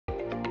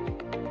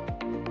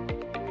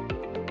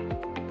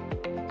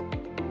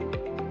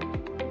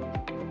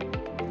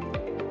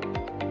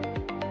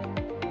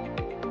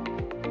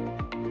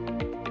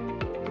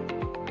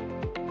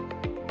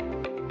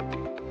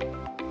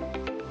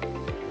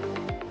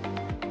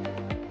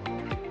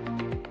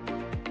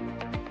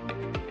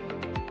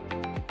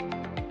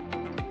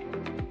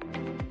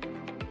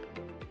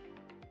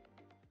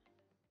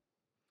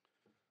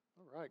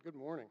Good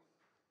morning.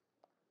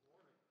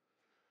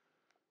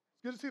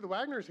 It's good to see the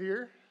Wagners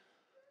here.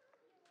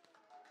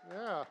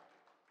 Yeah,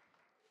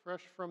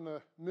 fresh from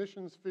the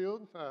missions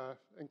field.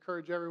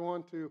 Encourage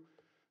everyone to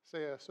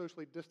say a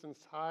socially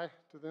distanced hi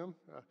to them.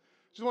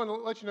 Just wanted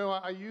to let you know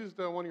I used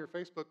one of your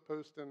Facebook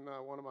posts in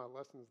one of my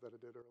lessons that I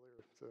did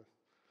earlier. So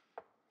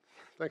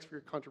thanks for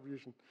your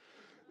contribution.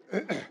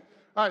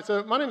 All right,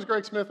 so my name is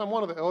Greg Smith. I'm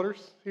one of the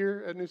elders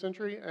here at New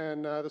Century,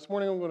 and this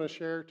morning I'm going to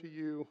share to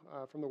you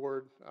from the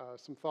Word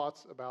some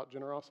thoughts about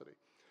generosity.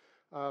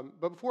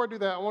 But before I do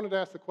that, I wanted to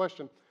ask the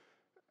question,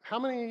 how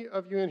many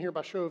of you in here,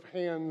 by show of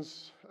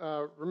hands,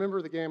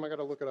 remember the game? I got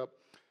to look it up.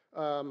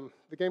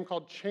 The game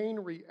called Chain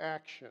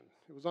Reaction.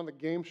 It was on the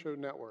Game Show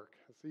Network.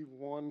 I see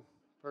one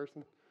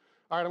person.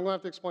 All right, I'm going to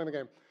have to explain the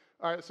game.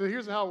 All right, so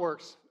here's how it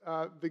works.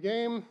 The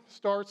game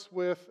starts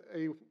with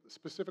a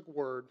specific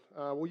word.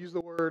 We'll use the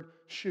word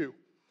shoe.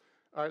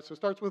 All right, so it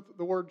starts with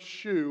the word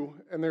shoe,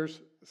 and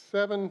there's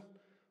 7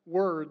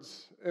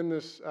 words in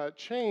this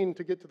chain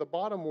to get to the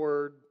bottom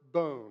word,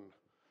 bone.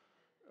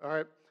 All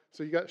right,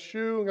 so you got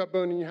shoe and got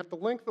bone, and you have to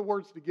link the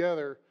words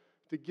together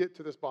to get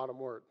to this bottom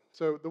word.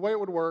 So the way it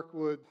would work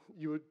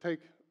you would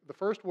take the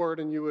first word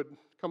and you would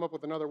come up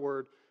with another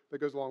word that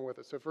goes along with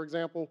it. So for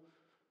example,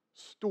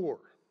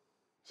 store.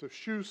 So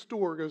shoe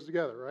store goes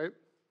together, right?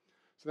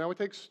 So now we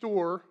take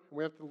store, and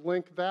we have to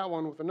link that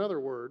one with another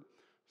word.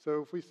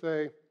 So if we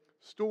say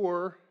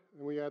store,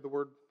 and we add the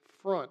word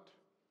front.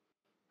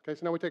 Okay,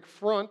 so now we take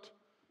front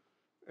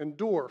and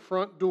door,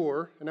 front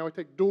door, and now we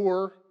take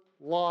door,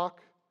 lock,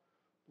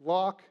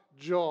 lock,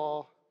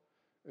 jaw,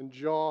 and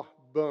jaw,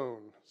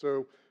 bone.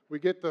 So we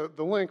get the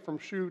link from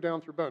shoe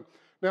down through bone.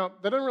 Now,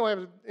 that doesn't really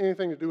have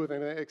anything to do with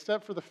anything,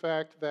 except for the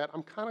fact that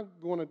I'm kind of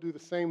going to do the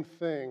same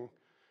thing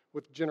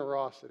with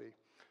generosity.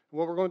 And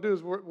what we're going to do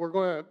is we're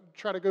going to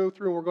try to go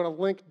through and we're going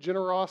to link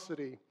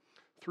generosity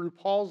through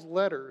Paul's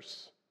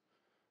letters.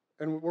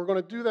 And we're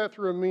going to do that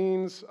through a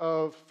means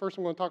of, first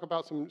I'm going to talk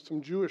about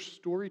some Jewish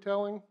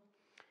storytelling,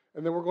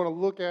 and then we're going to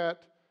look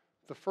at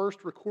the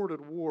first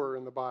recorded war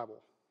in the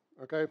Bible.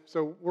 Okay,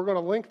 so we're going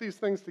to link these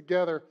things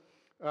together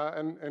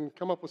and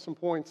come up with some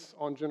points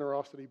on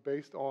generosity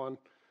based on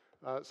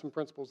some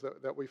principles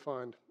that we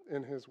find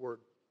in his word.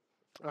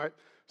 All right,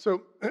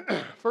 so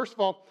first of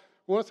all,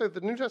 I want to say that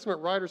the New Testament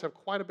writers have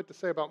quite a bit to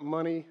say about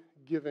money,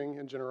 giving,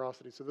 and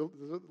generosity. So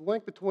the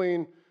link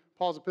between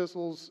Paul's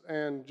epistles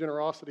and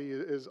generosity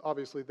is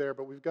obviously there,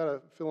 but we've got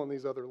to fill in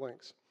these other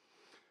links.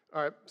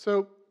 All right,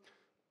 so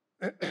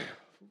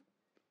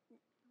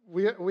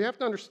we have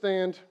to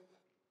understand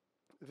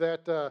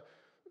that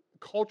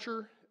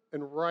culture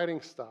and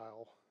writing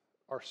style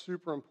are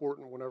super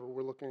important whenever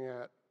we're looking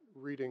at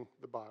reading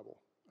the Bible.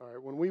 All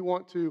right, when we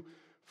want to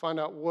find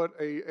out what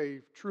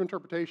a true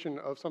interpretation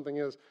of something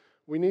is,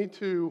 we need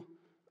to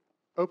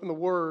open the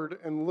Word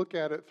and look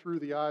at it through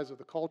the eyes of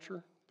the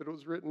culture that it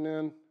was written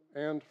in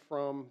and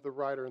from the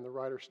writer and the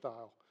writer's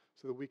style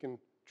so that we can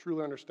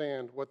truly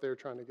understand what they're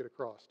trying to get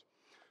across.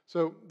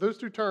 So those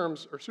two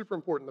terms are super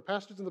important. The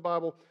passages in the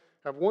Bible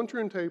have one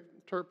true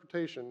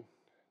interpretation,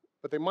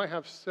 but they might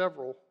have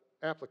several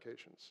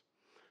applications.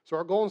 So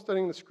our goal in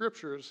studying the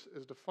Scriptures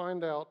is to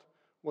find out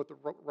what the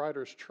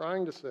writer is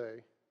trying to say,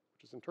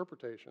 which is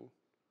interpretation.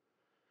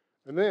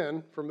 And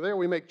then, from there,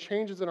 we make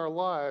changes in our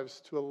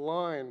lives to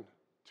align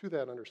to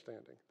that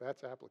understanding.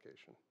 That's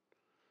application.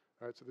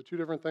 All right, so the two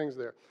different things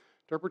there.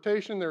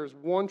 Interpretation, there is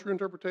one true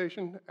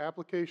interpretation.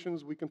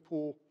 Applications, we can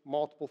pull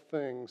multiple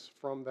things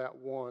from that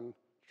one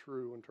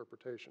true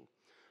interpretation.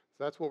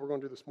 So that's what we're going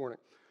to do this morning.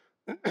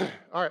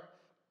 All right,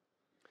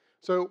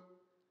 so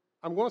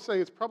I'm going to say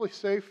it's probably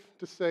safe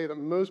to say that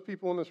most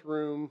people in this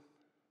room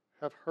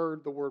have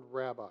heard the word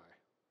rabbi.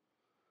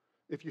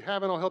 If you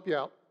haven't, I'll help you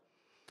out.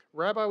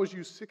 Rabbi was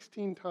used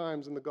 16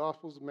 times in the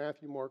Gospels of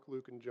Matthew, Mark,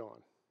 Luke, and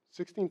John.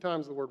 16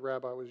 times the word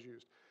rabbi was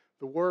used.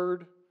 The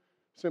word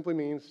simply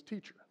means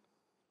teacher.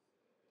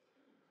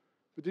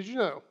 But did you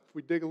know, if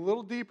we dig a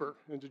little deeper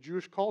into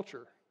Jewish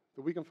culture,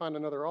 that we can find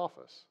another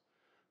office?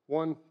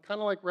 One kind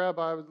of like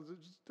rabbi,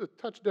 just a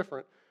touch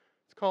different.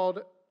 It's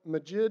called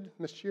Majid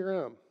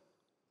Meshirim.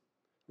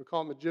 We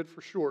call it Majid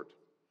for short.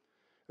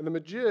 And the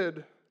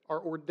Majid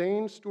are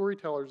ordained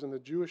storytellers in the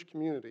Jewish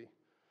community.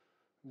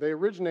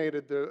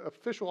 The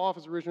official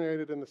office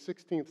originated in the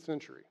 16th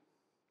century.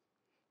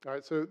 All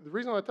right, so the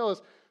reason I tell this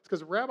is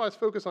because rabbis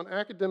focus on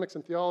academics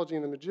and theology,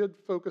 and the Majid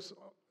focus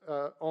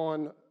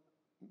on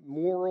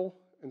moral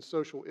and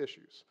social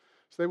issues.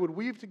 So they would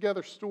weave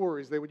together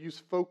stories. They would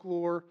use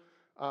folklore,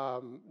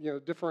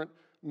 different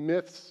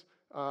myths.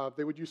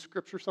 They would use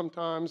scripture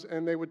sometimes,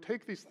 and they would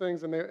take these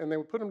things and they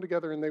would put them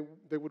together, and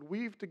they would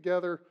weave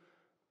together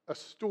a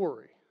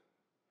story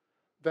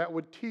that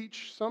would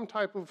teach some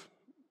type of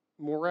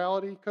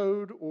morality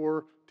code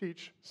or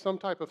teach some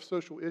type of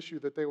social issue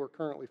that they were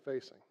currently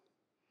facing.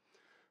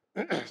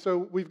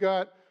 So we've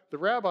got the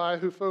rabbi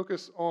who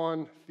focus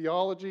on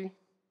theology,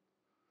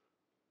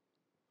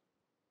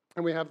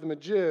 and we have the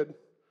Majid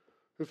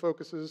who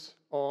focuses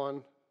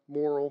on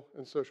moral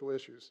and social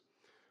issues.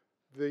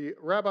 The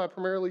rabbi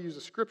primarily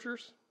uses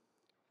scriptures,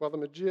 while the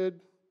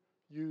Majid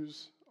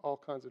use all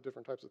kinds of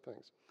different types of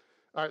things.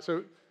 All right,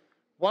 so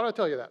why do I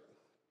tell you that?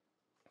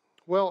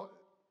 Well,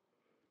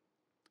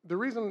 the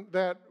reason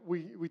that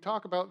we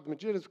talk about the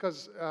Majid is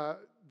because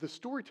the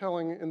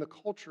storytelling in the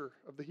culture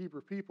of the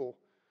Hebrew people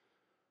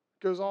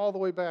goes all the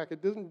way back.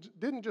 It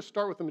didn't just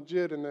start with the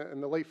Majid in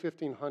the late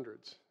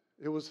 1500s.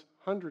 It was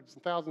hundreds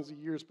and thousands of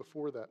years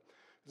before that.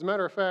 As a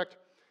matter of fact,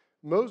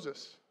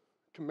 Moses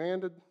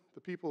commanded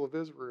the people of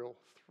Israel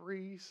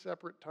 3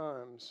 separate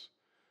times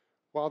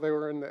while they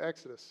were in the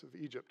exodus of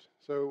Egypt.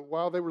 So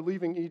while they were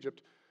leaving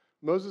Egypt,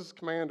 Moses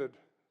commanded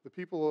the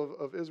people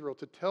of Israel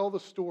to tell the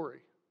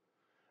story.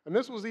 And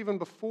this was even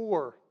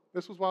before,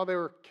 this was while they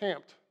were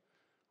camped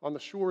on the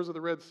shores of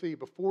the Red Sea,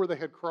 before they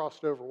had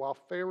crossed over, while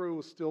Pharaoh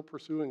was still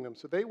pursuing them.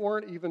 So they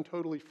weren't even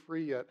totally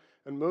free yet.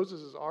 And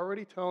Moses is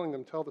already telling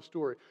them, tell the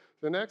story.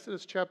 Then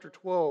Exodus chapter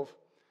 12,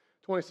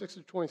 26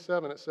 to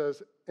 27, it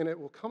says, "And it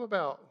will come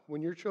about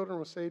when your children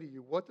will say to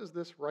you, 'What does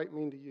this rite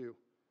mean to you?'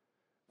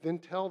 Then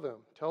tell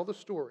them, tell the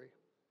story.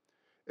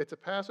 It's a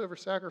Passover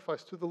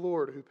sacrifice to the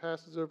Lord who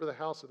passes over the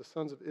house of the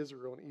sons of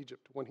Israel in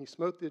Egypt when he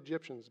smote the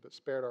Egyptians but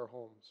spared our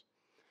homes."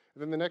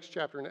 And then the next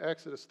chapter in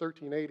Exodus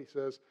 13:8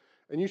 says,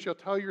 "And you shall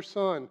tell your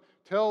son,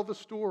 tell the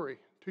story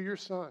to your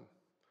son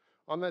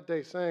on that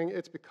day, saying,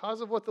 'It's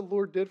because of what the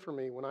Lord did for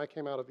me when I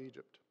came out of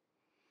Egypt.'"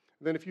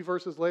 And then a few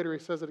verses later he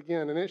says it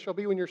again, "And it shall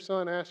be when your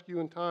son asks you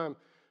in time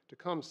to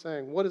come,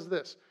 saying, 'What is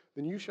this?'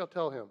 Then you shall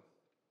tell him,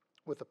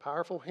 'With a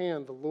powerful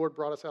hand the Lord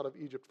brought us out of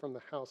Egypt from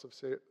the house of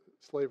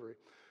slavery.'"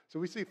 So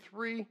we see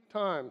 3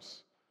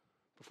 times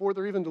before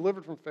they're even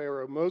delivered from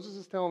Pharaoh, Moses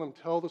is telling them,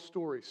 tell the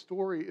story.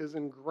 Story is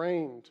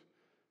ingrained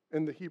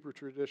in the Hebrew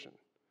tradition.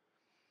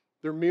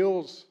 Their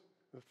meals,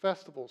 the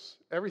festivals,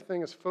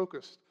 everything is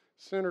focused,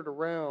 centered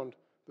around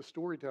the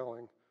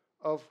storytelling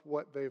of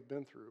what they've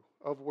been through,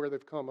 of where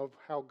they've come, of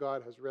how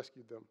God has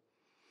rescued them.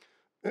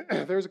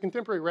 There's a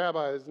contemporary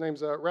rabbi, his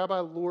name's Rabbi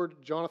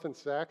Lord Jonathan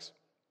Sacks.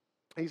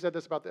 He said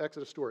this about the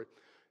Exodus story.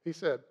 He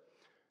said,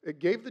 "It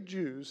gave the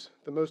Jews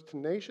the most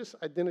tenacious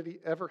identity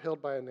ever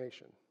held by a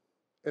nation.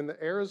 In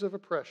the eras of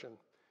oppression,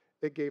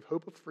 it gave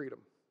hope of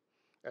freedom.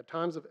 At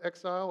times of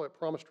exile, it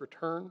promised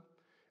return.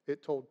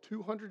 It told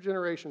 200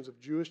 generations of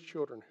Jewish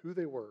children who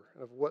they were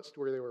and of what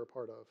story they were a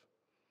part of.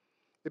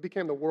 It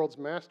became the world's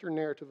master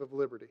narrative of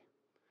liberty.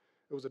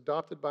 It was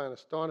adopted by an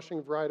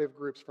astonishing variety of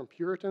groups, from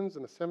Puritans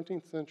in the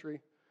 17th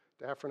century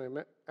to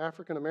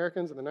African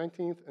Americans in the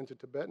 19th and to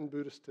Tibetan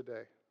Buddhists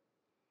today."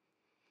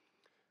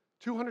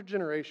 200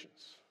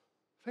 generations.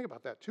 Think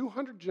about that.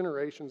 200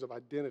 generations of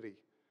identity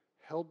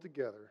held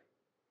together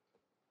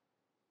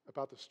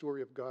about the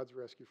story of God's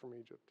rescue from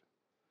Egypt.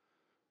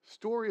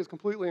 Story is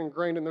completely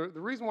ingrained, and the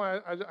reason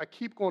why I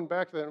keep going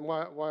back to that and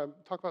why I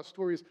talk about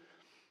stories,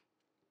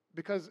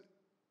 because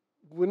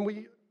when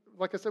we,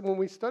 like I said, when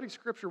we study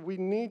Scripture, we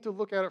need to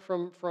look at it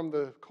from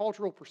the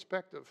cultural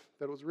perspective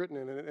that it was written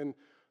in, and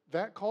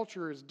that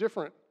culture is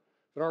different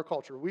than our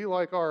culture. We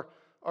like our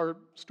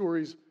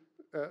stories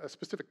a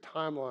specific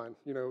timeline,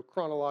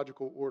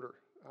 chronological order.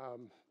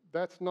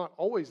 That's not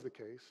always the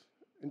case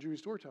in Jewish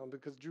storytelling,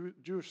 because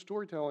Jewish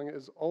storytelling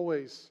is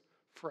always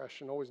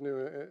fresh and always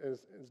new and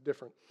is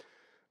different.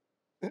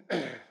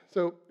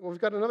 So we've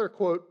got another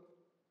quote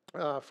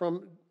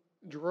from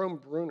Jerome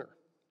Bruner.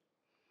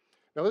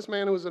 Now, this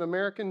man was an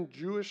American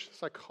Jewish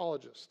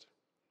psychologist,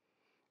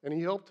 and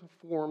he helped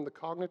form the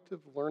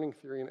cognitive learning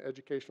theory in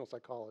educational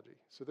psychology.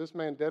 So this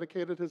man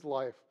dedicated his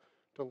life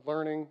to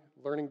learning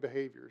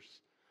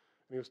behaviors.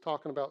 And he was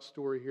talking about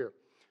story here.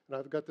 And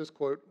I've got this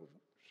quote,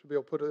 should be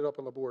able to put it up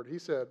on the board. He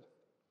said,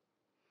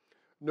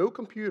 "No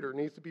computer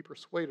needs to be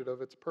persuaded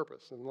of its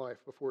purpose in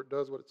life before it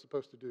does what it's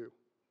supposed to do.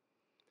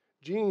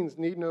 Genes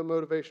need no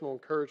motivational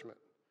encouragement.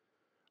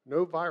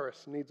 No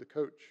virus needs a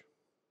coach.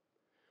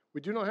 We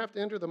do not have to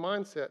enter the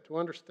mindset to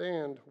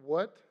understand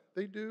what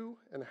they do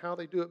and how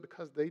they do it,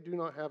 because they do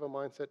not have a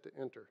mindset to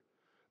enter.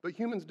 But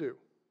humans do."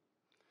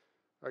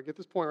 All right, get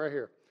this point right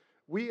here.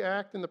 "We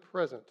act in the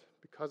present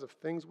because of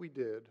things we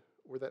did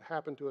or that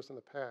happened to us in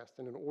the past,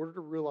 and in order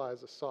to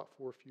realize a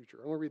sought-for future."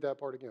 I'm going to read that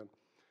part again.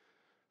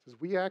 It says,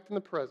 "We act in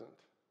the present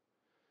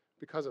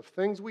because of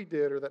things we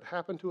did or that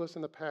happened to us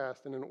in the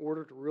past, and in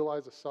order to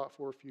realize a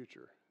sought-for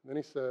future." And then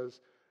he says,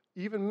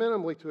 "Even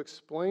minimally to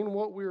explain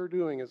what we are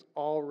doing is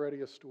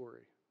already a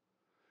story."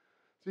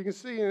 So you can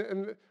see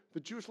in the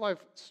Jewish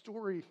life,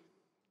 story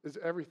is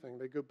everything.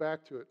 They go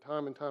back to it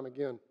time and time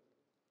again.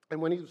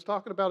 And when he was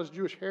talking about his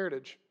Jewish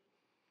heritage,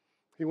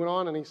 he went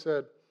on and he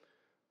said,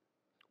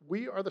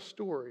 "We are the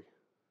story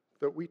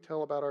that we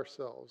tell about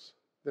ourselves.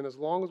 Then as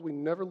long as we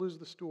never lose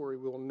the story,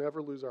 we will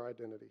never lose our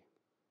identity."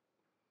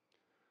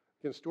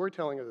 Again,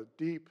 storytelling is a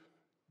deep,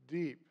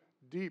 deep,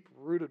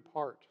 deep-rooted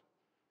part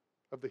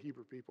of the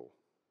Hebrew people.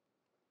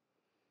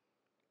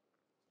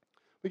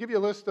 We give you a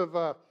list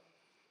of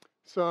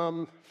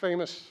some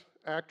famous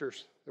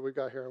actors that we've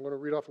got here. I'm going to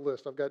read off a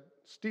list. I've got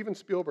Steven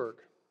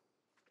Spielberg,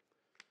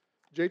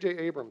 J.J.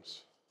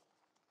 Abrams,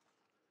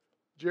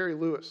 Jerry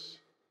Lewis,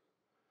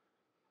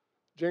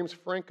 James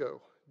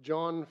Franco,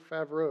 Jon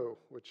Favreau,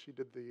 which he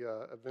did the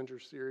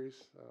Avengers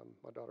series.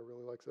 My daughter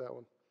really likes that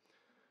one.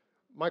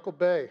 Michael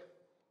Bay,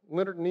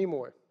 Leonard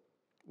Nimoy,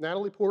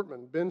 Natalie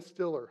Portman, Ben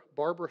Stiller,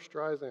 Barbara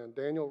Streisand,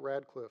 Daniel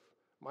Radcliffe,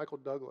 Michael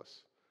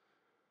Douglas.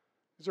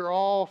 These are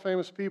all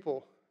famous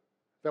people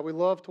that we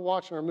love to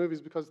watch in our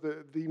movies because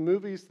the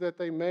movies that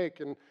they make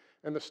and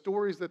the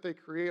stories that they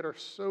create are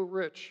so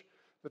rich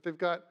that they've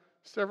got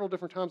several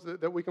different times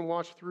that we can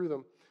watch through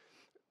them.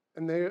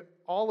 And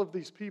all of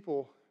these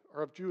people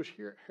are of Jewish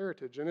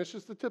heritage. And it's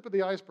just the tip of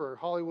the iceberg.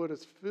 Hollywood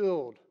is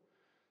filled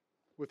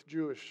with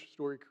Jewish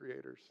story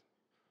creators.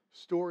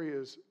 Story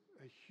is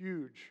a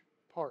huge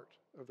part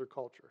of their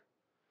culture.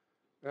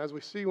 And as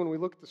we see when we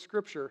look at the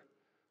Scripture,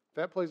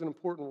 that plays an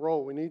important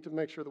role. We need to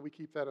make sure that we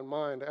keep that in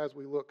mind as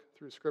we look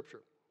through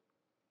Scripture.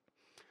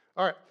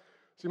 All right,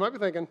 so you might be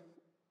thinking,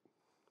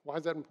 why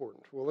is that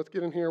important? Well, let's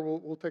get in here.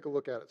 We'll take a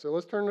look at it. So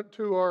let's turn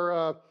to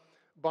our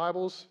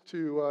Bibles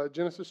to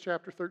Genesis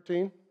chapter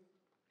 13.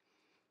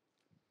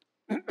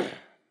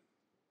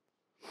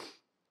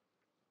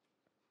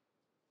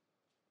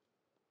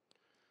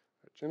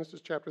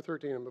 Genesis chapter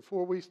 13. And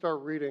before we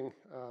start reading,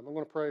 I'm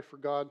going to pray for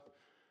God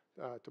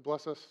to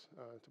bless us,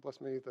 to bless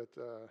me, that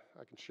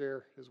I can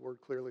share His word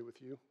clearly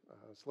with you.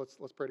 So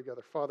let's pray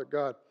together. Father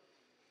God,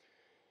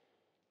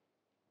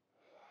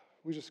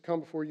 we just come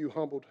before you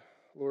humbled,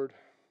 Lord,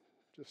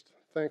 just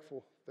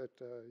thankful that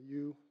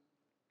you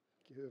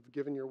have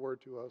given your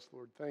word to us,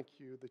 Lord. Thank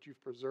you that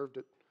you've preserved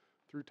it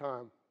through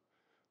time,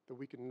 that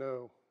we can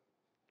know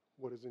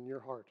what is in your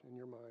heart, in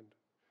your mind.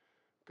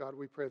 God,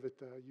 we pray that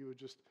you would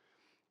just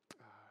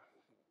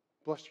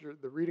bless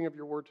the reading of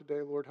your word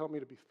today, Lord. Help me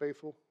to be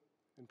faithful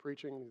in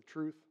preaching the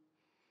truth.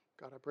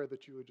 God, I pray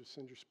that you would just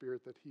send your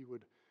Spirit, that he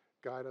would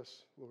guide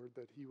us, Lord,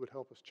 that he would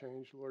help us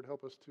change. Lord,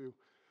 help us to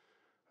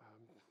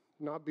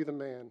not be the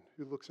man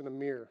who looks in a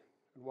mirror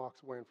and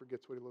walks away and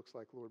forgets what he looks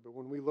like, Lord. But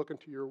when we look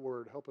into your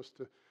word, help us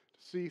to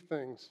see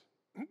things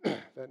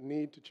that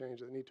need to change,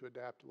 that need to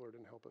adapt, Lord,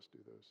 and help us do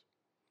those.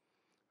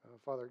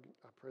 Father,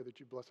 I pray that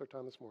you bless our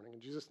time this morning.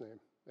 In Jesus' name,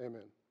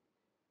 amen.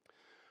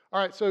 All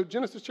right, so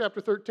Genesis chapter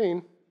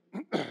 13.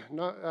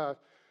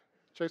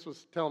 Chase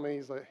was telling me,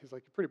 he's like,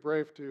 you're pretty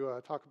brave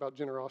to talk about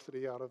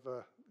generosity out of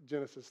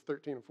Genesis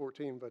 13 and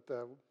 14, but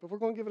we're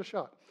going to give it a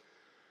shot.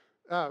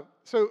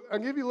 So I'll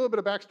give you a little bit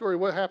of backstory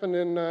of what happened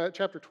in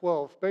chapter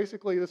 12.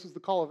 Basically, this is the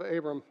call of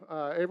Abram.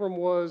 Abram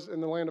was in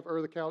the land of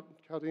Ur the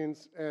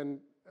Chaldeans, and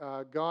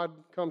God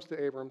comes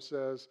to Abram,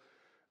 says,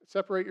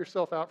 separate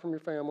yourself out from your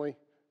family,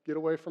 get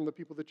away from the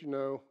people that you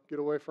know, get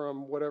away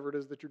from whatever it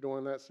is that you're doing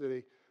in that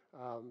city.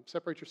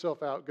 Separate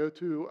yourself out, go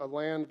to a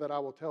land that I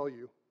will tell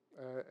you,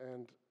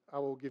 and I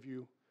will give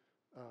you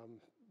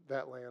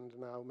that land,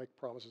 and I will make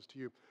promises to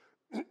you.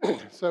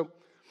 So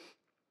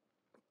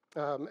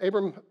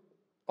Abram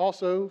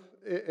also,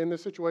 in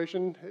this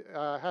situation,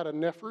 had a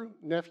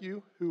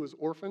nephew who was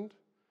orphaned.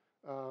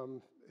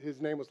 His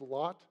name was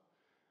Lot.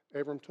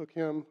 Abram took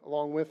him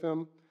along with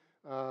him.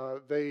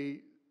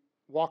 They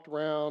walked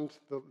around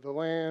the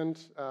land,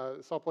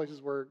 saw places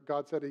where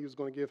God said he was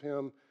going to give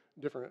him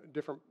different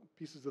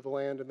pieces of the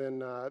land, and then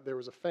there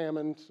was a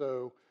famine,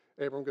 so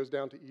Abram goes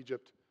down to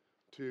Egypt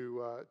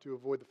to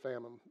avoid the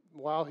famine.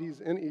 While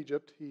he's in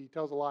Egypt, he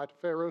tells a lie to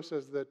Pharaoh,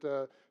 says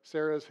that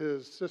Sarah is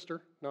his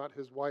sister, not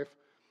his wife,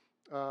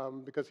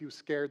 because he was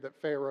scared that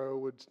Pharaoh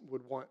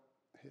would want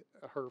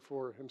her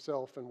for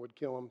himself and would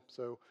kill him,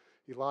 so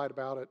he lied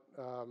about it.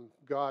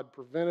 God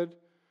prevented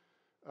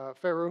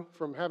Pharaoh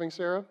from having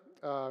Sarah,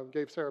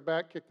 gave Sarah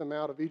back, kicked them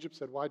out of Egypt,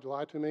 said, why'd you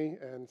lie to me,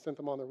 and sent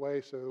them on their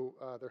way. So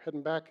they're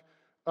heading back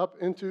up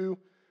into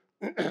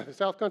the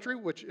south country,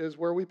 which is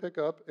where we pick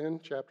up in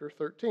chapter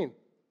 13.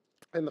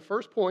 And the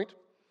first point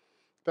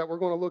that we're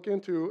going to look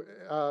into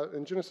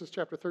in Genesis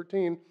chapter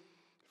 13,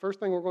 first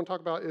thing we're going to talk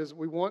about is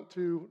we want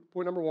to,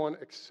 point number one,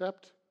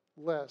 accept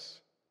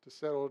less to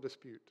settle a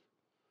dispute.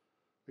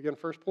 Again,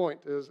 first point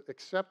is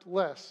accept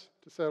less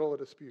to settle a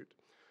dispute.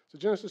 So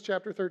Genesis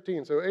chapter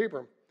 13. So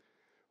Abram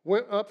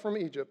went up from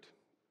Egypt,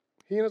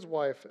 he and his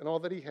wife and all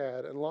that he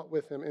had, and Lot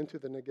with him into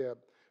the Negeb.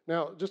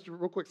 Now, just a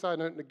real quick side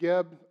note,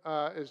 Negeb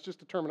is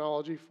just a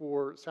terminology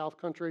for South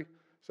Country.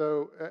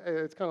 So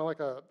it's kind of like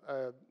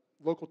a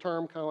local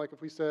term, kind of like if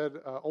we said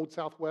Old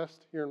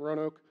Southwest here in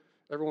Roanoke,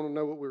 everyone will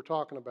know what we were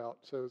talking about.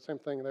 So same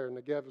thing there.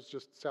 Negeb is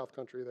just South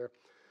Country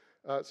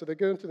there. So they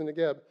go into the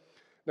Negeb.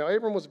 Now,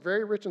 Abram was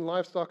very rich in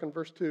livestock in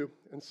verse 2,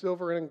 in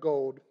silver and in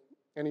gold,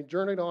 and he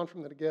journeyed on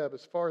from the Negeb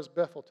as far as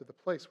Bethel to the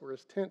place where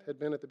his tent had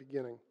been at the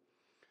beginning,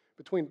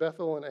 between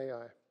Bethel and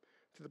Ai,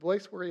 to the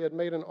place where he had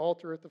made an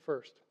altar at the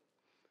first.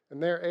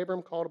 And there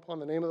Abram called upon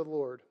the name of the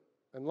Lord,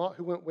 and Lot,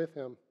 who went with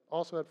him,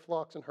 also had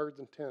flocks and herds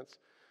and tents,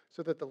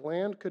 so that the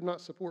land could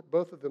not support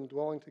both of them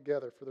dwelling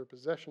together, for their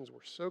possessions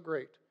were so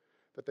great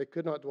that they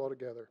could not dwell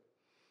together.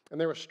 And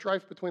there was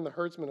strife between the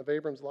herdsmen of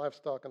Abram's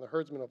livestock and the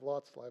herdsmen of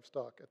Lot's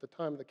livestock at the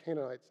time the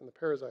Canaanites and the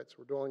Perizzites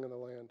were dwelling in the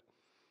land.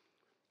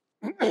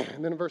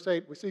 And then in verse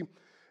 8, we see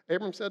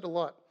Abram said to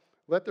Lot,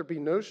 let there be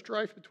no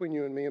strife between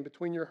you and me, and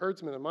between your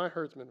herdsmen and my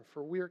herdsmen,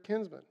 for we are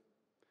kinsmen.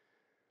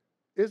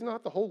 Is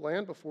not the whole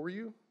land before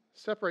you?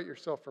 Separate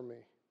yourself from me.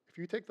 If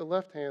you take the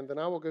left hand, then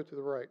I will go to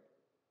the right.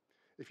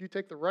 If you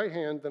take the right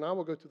hand, then I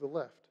will go to the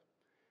left.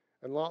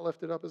 And Lot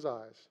lifted up his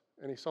eyes,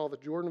 and he saw the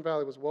Jordan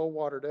Valley was well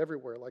watered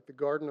everywhere, like the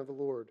garden of the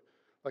Lord,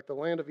 like the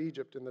land of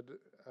Egypt in the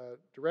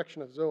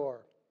direction of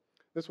Zoar.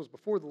 This was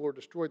before the Lord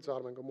destroyed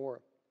Sodom and Gomorrah.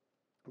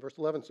 Verse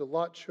 11, so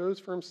Lot chose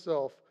for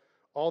himself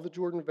all the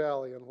Jordan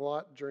Valley, and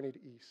Lot journeyed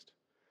east.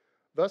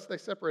 Thus they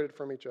separated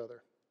from each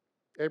other.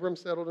 Abram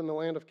settled in the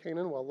land of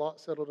Canaan, while Lot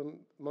settled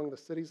among the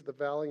cities of the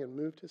valley and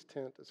moved his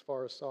tent as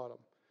far as Sodom.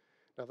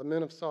 Now the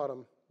men of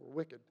Sodom were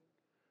wicked,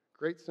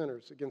 great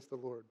sinners against the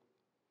Lord.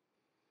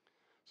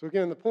 So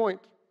again, the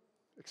point,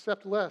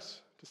 accept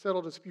less to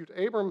settle dispute.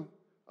 Abram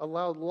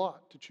allowed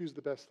Lot to choose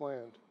the best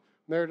land.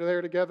 When they're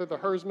there together, the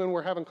herdsmen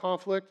were having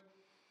conflict.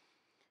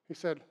 He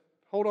said,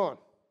 hold on,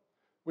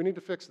 we need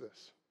to fix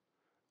this.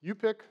 You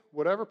pick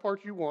whatever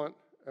part you want,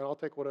 and I'll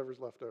take whatever's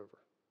left over.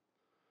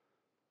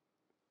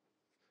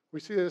 We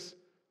see this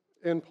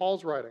in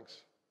Paul's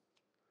writings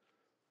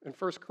in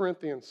 1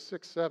 Corinthians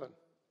 6:7.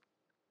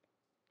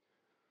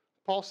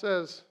 Paul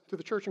says to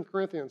the church in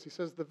Corinthians, he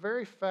says, the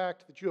very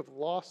fact that you have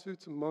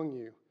lawsuits among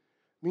you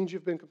means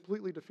you've been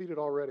completely defeated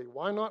already.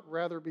 Why not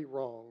rather be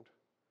wronged?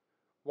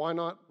 Why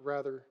not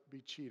rather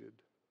be cheated?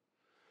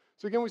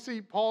 So again, we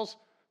see Paul's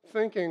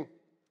thinking.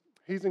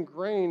 He's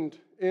ingrained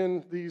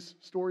in these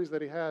stories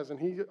that he has, and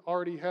he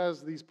already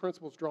has these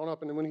principles drawn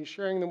up. And when he's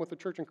sharing them with the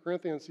church in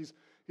Corinthians, he's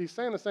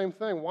saying the same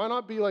thing. Why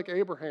not be like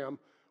Abraham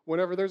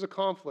whenever there's a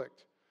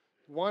conflict?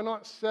 Why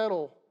not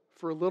settle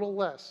for a little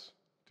less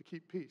to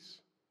keep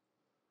peace?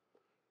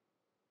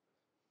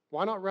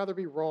 Why not rather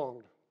be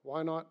wronged?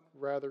 Why not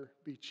rather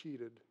be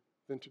cheated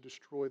than to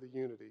destroy the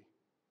unity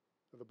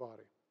of the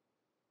body?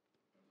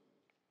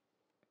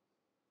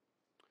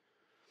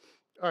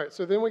 All right,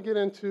 so then we get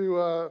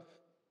into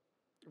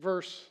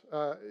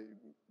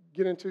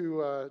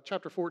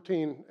chapter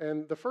 14,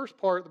 and the first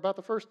part, about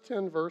the first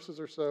 10 verses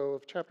or so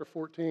of chapter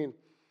 14,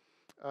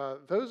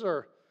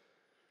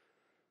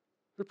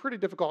 they're pretty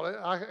difficult.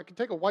 I could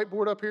take a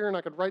whiteboard up here and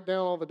I could write down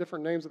all the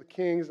different names of the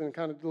kings and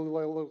kind of do a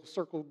little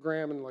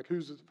circlegram and like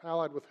who's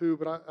allied with who,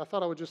 but I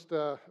thought I would just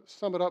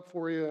sum it up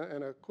for you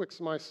in a quick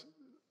smice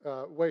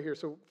way here.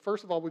 So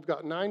first of all, we've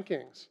got 9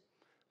 kings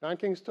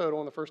total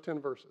in the first 10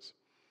 verses.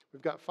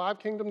 We've got 5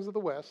 kingdoms of the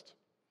west,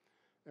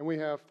 and we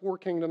have 4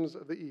 kingdoms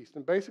of the east.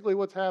 And basically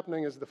what's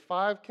happening is the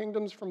 5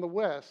 kingdoms from the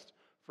west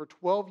for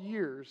 12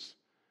 years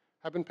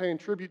have been paying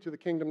tribute to the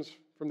kingdoms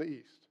from the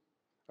east.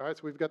 All right,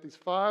 so we've got these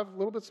 5 a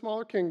little bit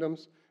smaller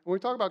kingdoms. When we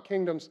talk about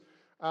kingdoms,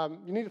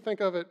 you need to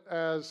think of it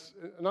as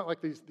not like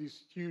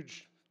these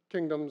huge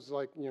kingdoms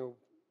like,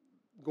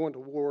 going to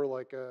war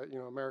like,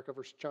 America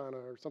versus China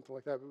or something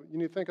like that. But you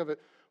need to think of it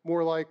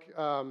more like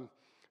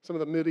some of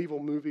the medieval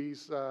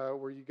movies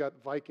where you got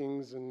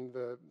Vikings and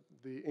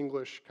the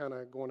English kind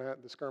of going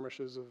at the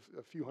skirmishes of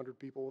a few hundred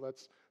people.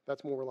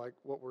 That's more like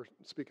what we're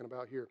speaking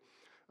about here.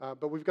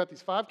 But we've got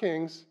these 5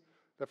 kings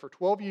that for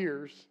 12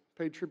 years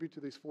paid tribute to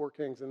these 4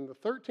 kings. And in the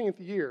 13th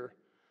year,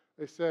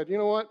 they said, you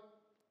know what?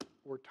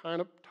 We're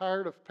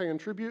tired of paying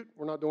tribute.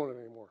 We're not doing it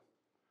anymore.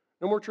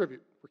 No more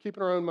tribute. We're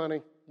keeping our own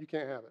money. You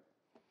can't have it.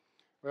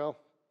 Well,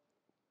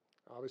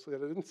 obviously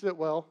that didn't sit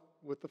well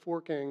with the 4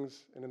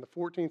 kings. And in the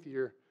 14th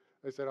year,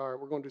 they said, all right,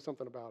 we're going to do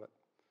something about it.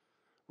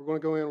 We're going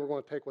to go in. We're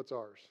going to take what's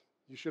ours.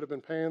 You should have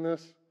been paying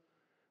this.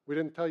 We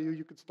didn't tell you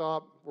you could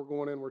stop. We're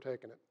going in. We're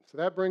taking it. So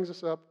that brings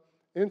us up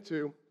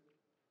into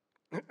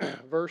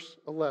verse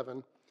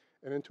 11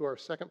 and into our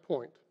second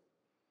point.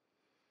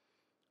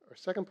 Our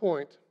second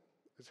point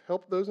is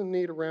help those in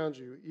need around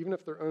you, even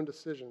if their own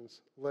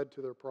decisions led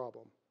to their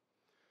problem.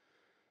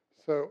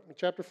 So in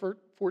chapter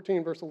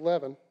 14, verse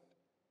 11, it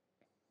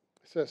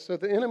says, so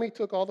the enemy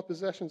took all the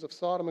possessions of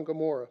Sodom and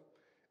Gomorrah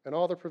and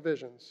all their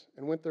provisions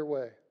and went their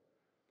way.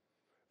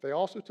 They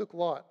also took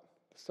Lot,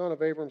 the son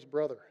of Abram's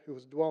brother, who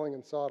was dwelling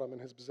in Sodom,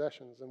 and his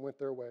possessions, and went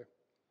their way.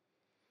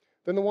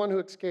 Then the one who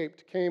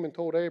escaped came and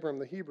told Abram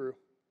the Hebrew,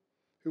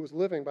 who was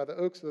living by the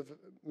oaks of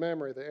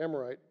Mamre the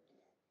Amorite,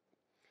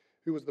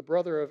 who was the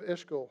brother of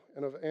Eshcol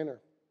and of Aner.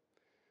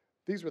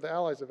 These were the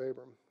allies of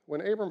Abram.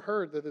 When Abram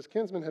heard that his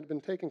kinsman had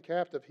been taken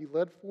captive, he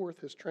led forth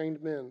his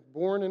trained men,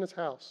 born in his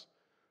house,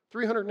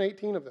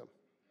 318 of them,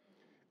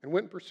 and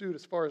went and pursued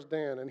as far as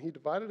Dan. And he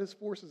divided his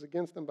forces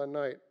against them by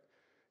night,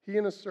 he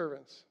and his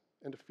servants,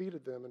 and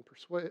defeated them and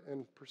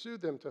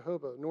pursued them to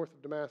Hobah, north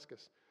of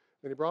Damascus.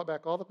 Then he brought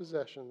back all the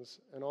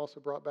possessions and also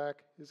brought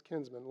back his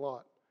kinsman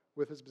Lot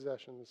with his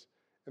possessions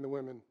and the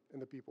women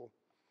and the people.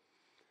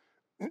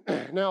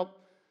 Now,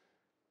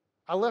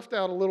 I left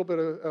out a little bit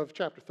of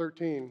chapter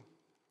 13,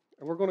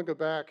 and we're going to go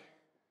back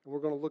and we're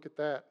going to look at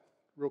that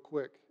real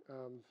quick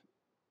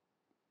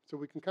so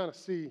we can kind of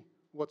see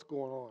what's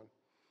going on.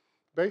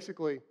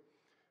 Basically,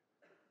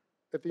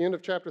 at the end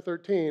of chapter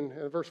 13,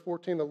 in verse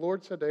 14, the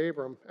Lord said to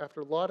Abram,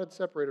 after Lot had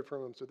separated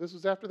from him, so this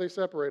was after they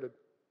separated,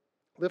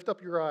 lift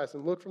up your eyes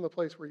and look from the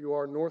place where you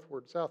are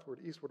northward, southward,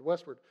 eastward,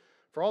 westward.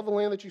 For all the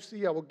land that you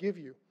see I will give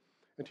you,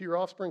 and to your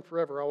offspring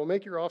forever. I will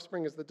make your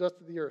offspring as the dust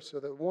of the earth, so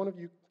that one of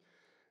you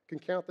can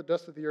count the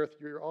dust of the earth,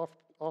 your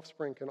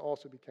offspring can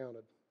also be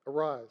counted.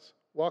 Arise,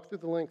 walk through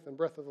the length and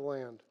breadth of the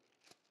land,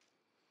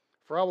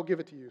 for I will give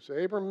it to you. So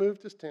Abram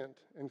moved his tent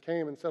and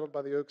came and settled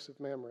by the oaks of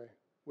Mamre,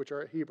 which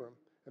are at Hebron,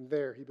 and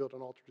there he built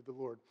an altar to the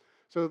Lord.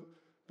 So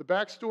the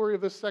backstory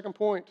of this second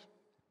point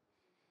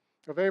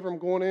of Abram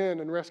going in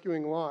and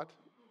rescuing Lot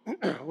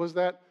was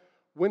that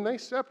when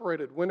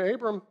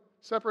Abram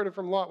separated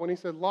from Lot, when he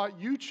said, Lot,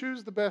 you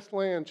choose the best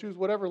land, choose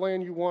whatever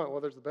land you want,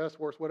 whether it's the best,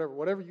 worst,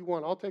 whatever you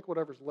want, I'll take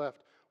whatever's left.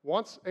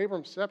 Once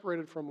Abram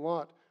separated from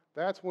Lot,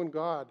 that's when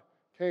God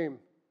came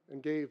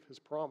and gave his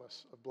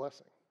promise of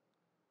blessing.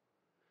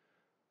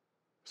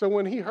 So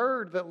when he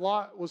heard that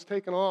Lot was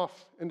taken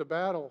off into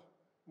battle,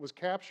 was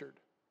captured,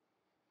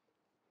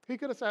 he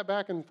could have sat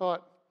back and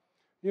thought,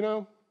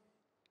 I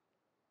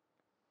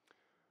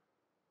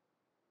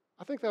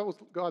think that was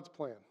God's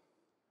plan.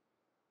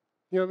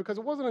 Because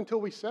it wasn't until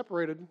we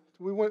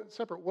went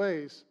separate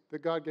ways,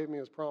 that God gave me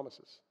his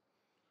promises.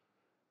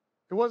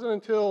 It wasn't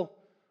until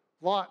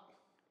Lot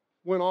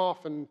went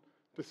off and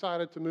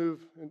decided to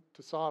move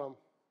to Sodom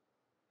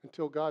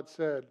until God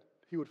said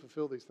he would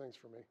fulfill these things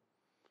for me.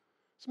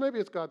 So maybe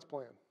it's God's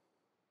plan.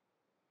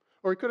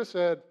 Or he could have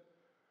said,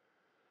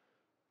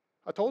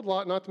 I told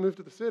Lot not to move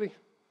to the city.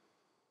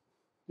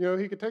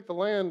 He could take the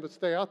land but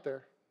stay out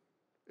there.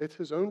 It's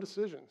his own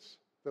decisions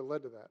that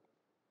led to that.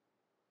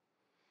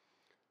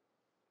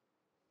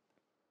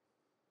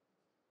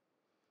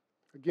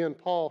 Again,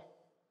 Paul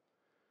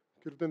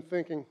could have been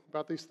thinking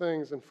about these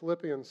things in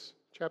Philippians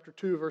chapter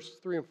 2, verses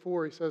 3 and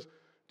 4. He says,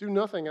 do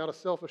nothing out of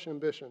selfish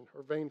ambition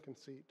or vain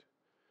conceit.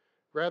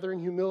 Rather, in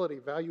humility,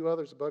 value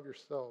others above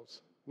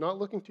yourselves, not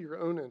looking to your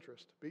own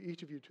interest, but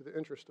each of you to the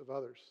interest of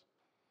others.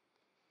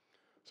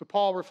 So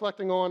Paul,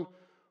 reflecting on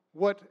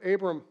what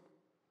Abram,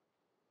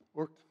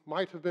 or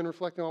might have been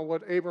reflecting on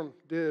what Abram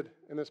did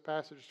in this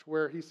passage,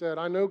 where he said,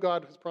 I know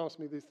God has promised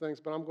me these things,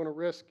 but I'm going to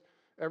risk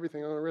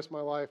everything. I'm going to risk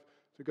my life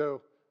to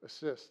go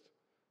assist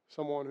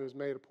someone who has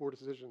made a poor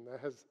decision,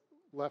 that has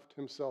left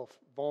himself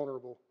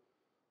vulnerable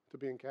to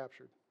being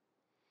captured.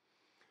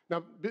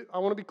 Now, I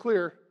want to be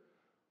clear,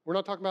 we're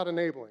not talking about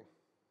enabling.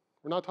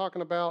 We're not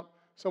talking about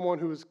someone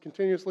who is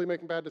continuously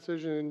making bad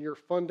decisions and you're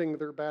funding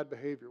their bad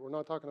behavior. We're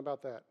not talking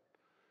about that.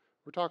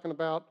 We're talking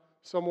about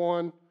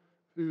someone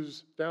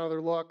who's down on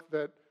their luck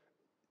that,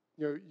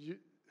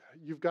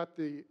 you've got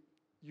the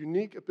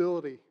unique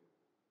ability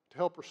to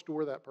help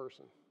restore that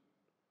person.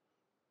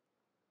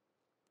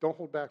 Don't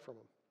hold back from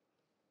them.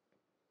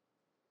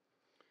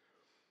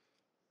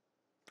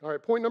 All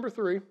right, point number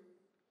 3 is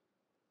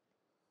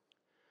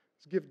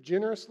give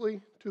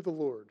generously to the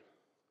Lord.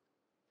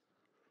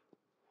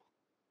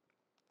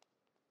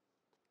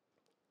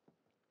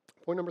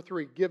 Point number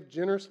 3, give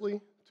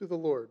generously to the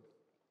Lord.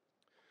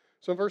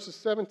 So in verses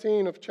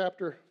 17 of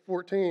chapter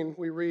 14,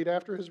 we read,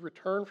 after his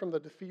return from the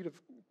defeat of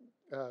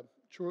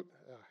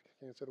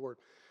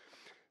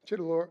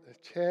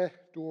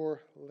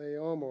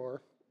Chedorlaomer,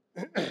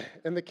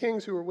 and the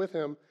kings who were with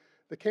him,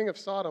 the king of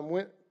Sodom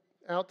went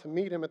out to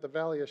meet him at the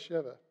valley of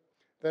Sheva,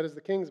 that is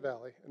the king's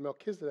valley, and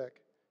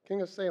Melchizedek,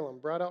 king of Salem,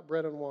 brought out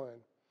bread and wine.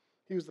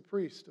 He was the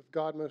priest of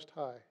God Most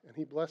High, and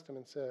he blessed him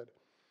and said,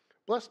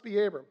 Blessed be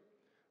Abram,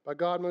 by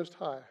God Most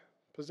High,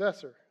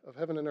 possessor of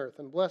heaven and earth,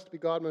 and blessed be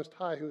God Most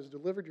High, who has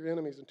delivered your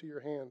enemies into your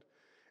hand.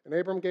 And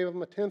Abram gave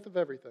him 1/10 of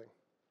everything.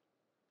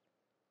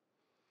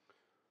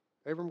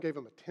 Abram gave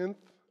him 1/10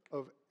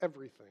 of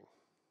everything.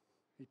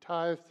 He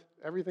tithed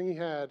everything he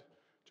had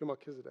to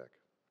Melchizedek.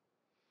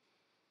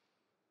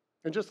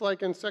 And just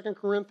like in 2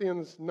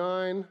 Corinthians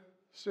 9,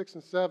 6,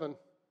 and 7,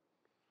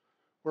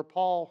 where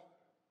Paul,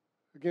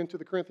 again to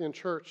the Corinthian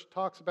church,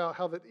 talks about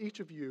how that each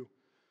of you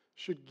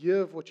should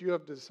give what you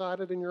have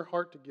decided in your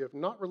heart to give,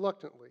 not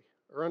reluctantly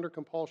or under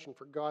compulsion,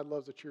 for God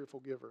loves a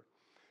cheerful giver.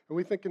 And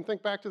we can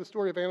think back to the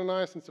story of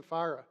Ananias and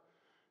Sapphira,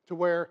 to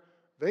where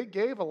they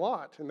gave a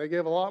lot, and they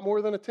gave a lot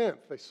more than 1/10.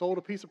 They sold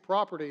a piece of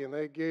property, and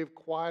they gave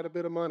quite a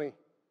bit of money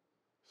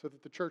so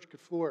that the church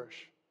could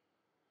flourish.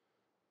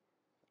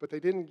 But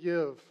they didn't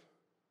give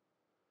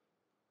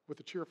with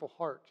a cheerful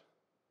heart.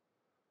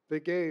 They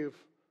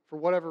gave for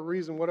whatever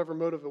reason, whatever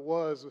motive it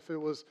was, if it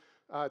was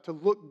to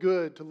look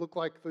good, to look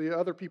like the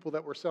other people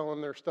that were selling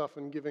their stuff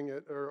and giving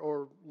it,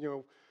 or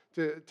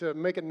to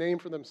make a name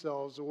for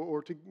themselves,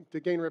 or to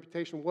gain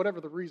reputation,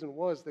 whatever the reason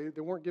was, they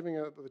weren't giving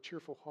it with a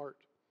cheerful heart.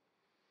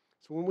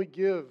 So when we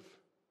give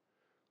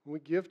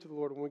to the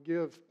Lord, when we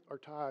give our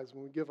tithes,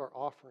 when we give our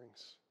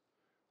offerings,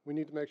 we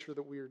need to make sure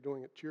that we are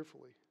doing it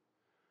cheerfully.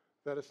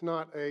 That it's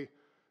not a,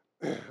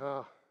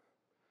 got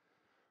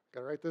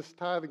to write this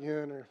tithe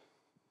again, or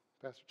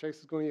Pastor Chase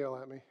is going to yell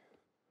at me.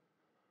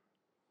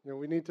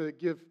 We need to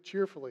give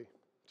cheerfully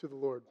to the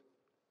Lord.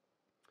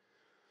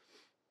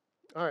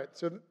 All right,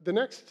 so the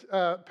next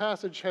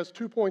passage has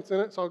 2 points in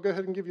it, so I'll go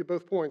ahead and give you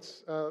both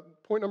points.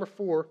 Point number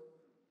 4,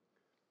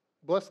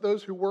 bless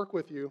those who work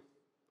with you.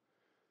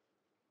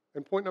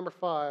 And point number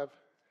 5,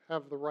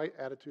 have the right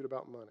attitude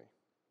about money.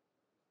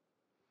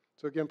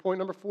 So again, point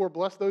number 4,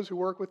 bless those who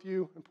work with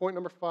you. And point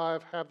number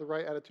 5, have the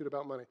right attitude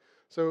about money.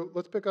 So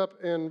let's pick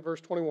up in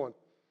verse 21.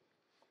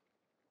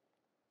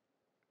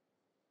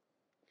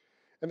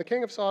 And the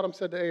king of Sodom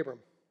said to Abram,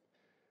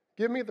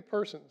 Give me the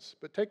persons,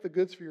 but take the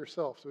goods for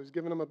yourself. So he's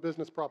giving them a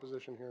business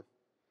proposition here.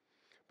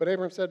 But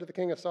Abram said to the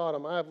king of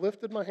Sodom, I have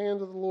lifted my hand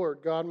to the Lord,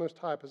 God Most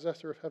High,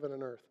 possessor of heaven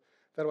and earth,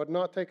 that I would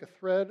not take a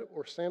thread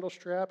or sandal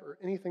strap or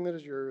anything that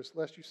is yours,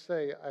 lest you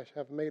say, I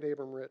have made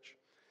Abram rich.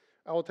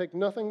 I will take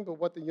nothing but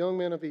what the young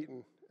men have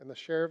eaten, and the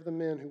share of the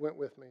men who went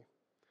with me.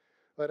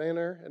 Let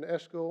Aner and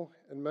Eshcol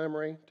and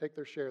Mamre take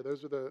their share.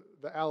 Those are the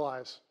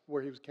allies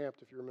where he was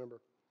camped, if you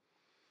remember.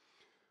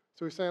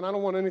 So he's saying, I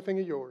don't want anything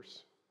of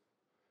yours.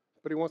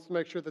 But he wants to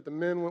make sure that the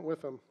men went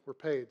with him were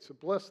paid. So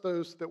bless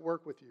those that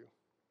work with you.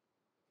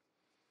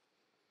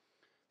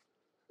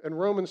 In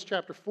Romans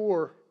chapter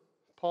 4,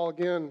 Paul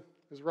again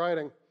is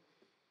writing.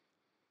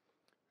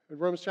 In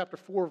Romans chapter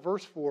 4,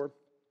 verse 4,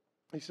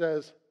 he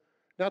says,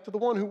 Now to the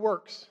one who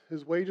works,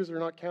 his wages are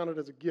not counted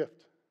as a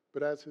gift,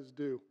 but as his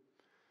due.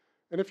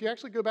 And if you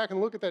actually go back and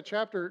look at that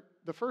chapter,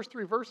 the first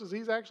 3 verses,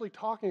 he's actually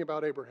talking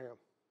about Abraham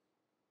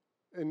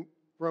in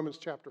Romans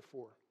chapter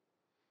 4.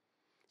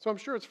 So I'm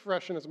sure it's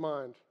fresh in his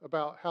mind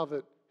about how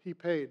that he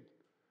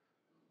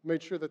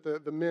made sure that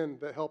the men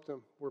that helped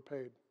him were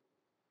paid.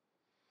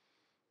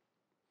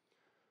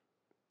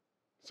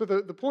 So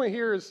the point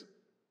here is,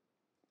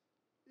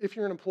 if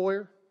you're an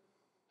employer,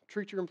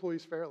 treat your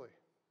employees fairly.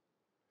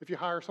 If you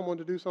hire someone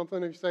to do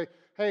something, if you say,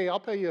 hey, I'll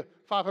pay you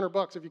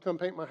 $500 if you come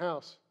paint my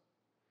house,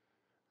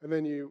 and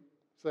then you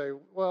say,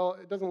 well,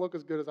 it doesn't look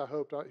as good as I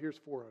hoped, here's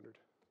 $400.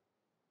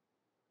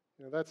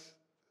 That's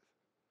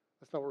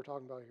not what we're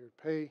talking about here.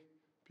 Pay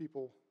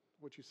people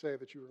what you say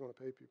that you were going to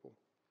pay people.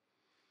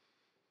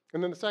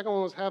 And then the second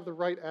one was have the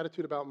right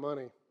attitude about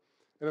money.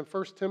 And in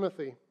 1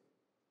 Timothy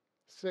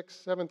 6,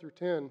 7 through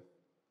 10,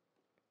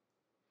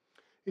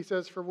 he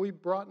says, For we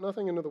brought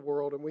nothing into the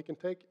world, and we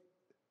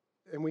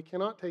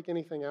cannot take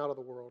anything out of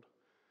the world.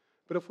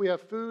 But if we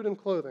have food and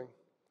clothing,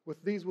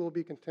 with these we will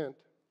be content.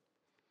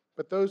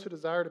 But those who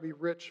desire to be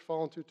rich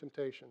fall into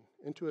temptation,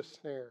 into a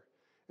snare,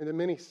 into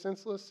many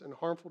senseless and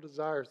harmful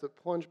desires that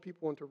plunge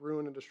people into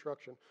ruin and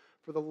destruction.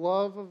 For the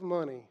love of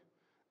money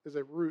is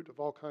a root of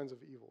all kinds of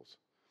evils.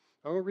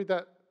 I'm going to read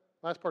that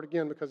last part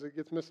again because it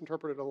gets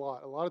misinterpreted a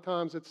lot. A lot of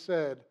times it's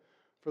said,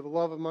 for the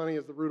love of money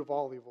is the root of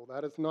all evil.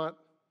 That is not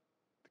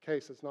the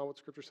case. That's not what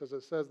Scripture says.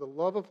 It says the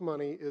love of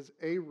money is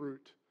a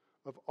root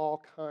of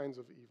all kinds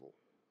of evil.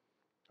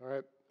 All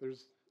right?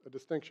 There's a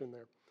distinction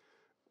there.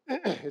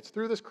 It's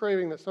through this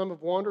craving that some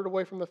have wandered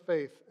away from the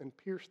faith and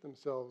pierced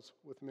themselves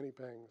with many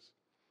pangs.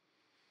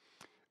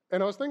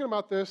 And I was thinking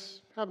about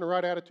this, having the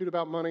right attitude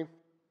about money,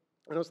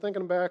 and I was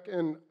thinking back,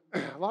 and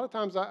a lot of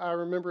times I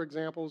remember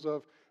examples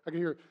of, I could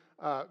hear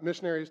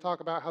missionaries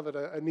talk about how that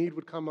a need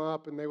would come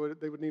up and they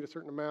would need a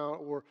certain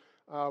amount, or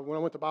when I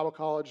went to Bible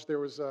college, there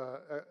was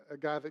a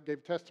guy that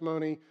gave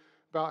testimony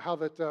about how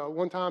that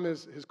one time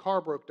his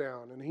car broke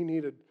down and he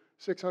needed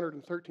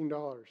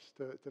 $613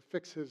 to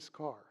fix his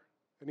car.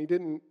 And he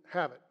didn't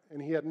have it.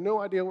 And he had no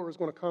idea where it was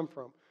going to come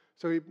from.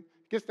 So he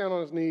gets down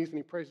on his knees and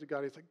he prays to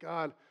God. He's like,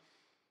 God,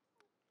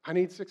 I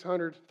need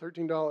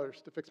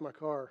 $613 to fix my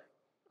car.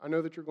 I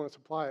know that you're going to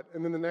supply it.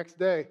 And then the next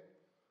day,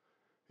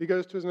 he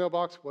goes to his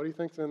mailbox. What do you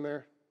think's in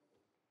there?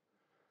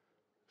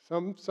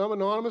 Some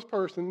anonymous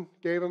person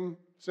gave him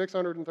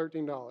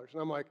 $613.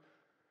 And I'm like,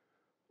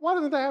 why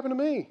doesn't that happen to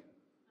me?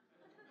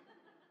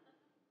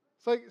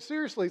 It's like,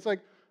 seriously, it's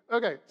like,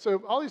 okay,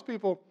 so all these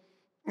people,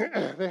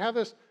 they have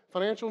this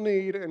financial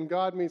need, and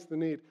God meets the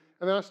need.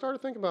 And then I started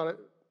thinking about it,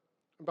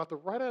 about the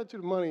right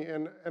attitude of money,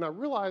 and I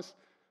realized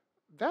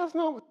that's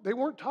not what, they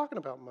weren't talking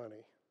about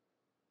money.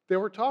 They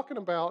were talking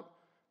about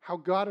how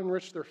God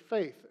enriched their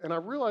faith. And I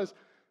realized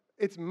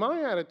it's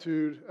my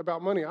attitude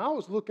about money. I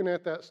was looking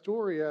at that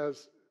story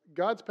as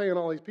God's paying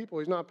all these people.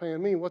 He's not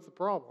paying me. What's the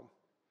problem?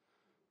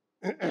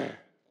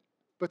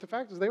 But the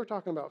fact is they were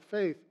talking about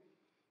faith.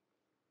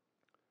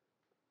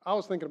 I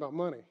was thinking about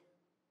money.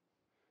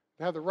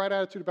 To have the right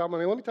attitude about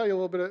money. Let me tell you a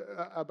little bit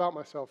about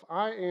myself.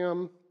 I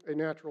am a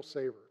natural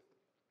saver.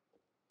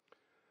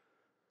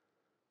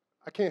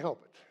 I can't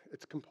help it.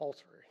 It's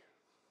compulsory.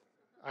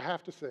 I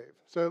have to save.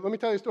 So let me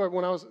tell you a story.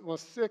 When I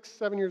was 6,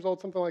 7 years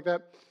old, something like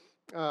that,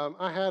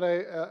 I had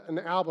an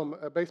album,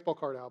 a baseball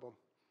card album.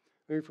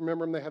 And if you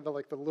remember them, they had the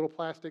little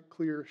plastic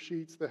clear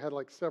sheets that had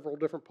several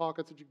different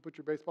pockets that you could put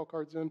your baseball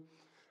cards in.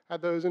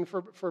 Had those in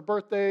for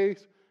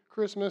birthdays,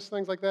 Christmas,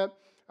 things like that.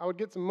 I would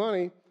get some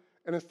money,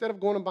 and instead of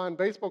going and buying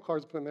baseball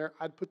cards to put in there,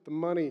 I'd put the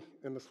money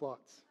in the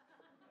slots.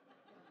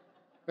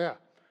 Yeah.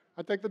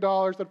 I'd take the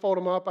dollars, I'd fold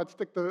them up, I'd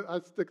stick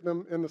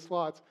them in the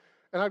slots.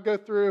 And I'd go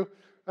through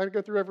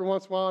every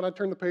once in a while, and I'd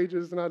turn the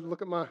pages, and I'd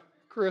look at my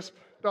crisp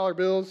dollar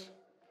bills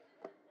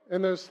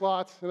in those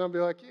slots, and I'd be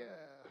like, yeah,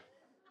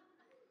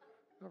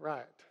 all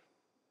right.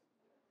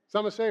 So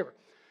I'm a saver.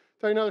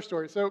 Tell you another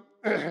story. So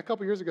a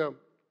couple years ago,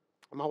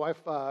 my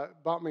wife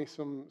bought me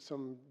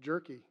some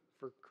jerky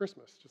for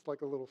Christmas, just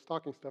like a little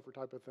stocking stuffer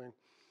type of thing.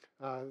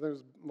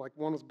 There's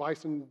one was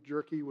bison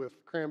jerky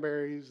with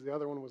cranberries, the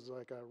other one was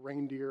like a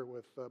reindeer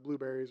with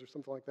blueberries or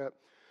something like that.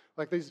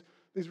 Like these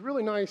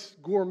really nice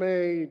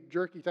gourmet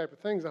jerky type of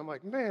things. I'm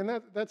like,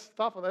 man, that's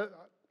stuff that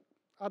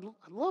I'd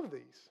love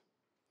these.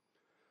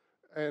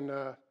 And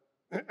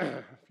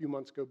A few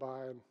months go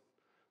by, and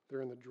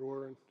they're in the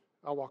drawer, and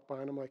I walk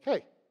by, and I'm like,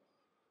 hey,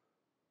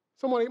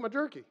 someone ate my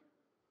jerky.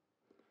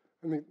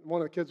 And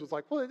one of the kids was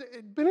like, well,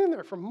 it'd been in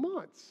there for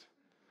months.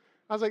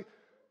 I was like,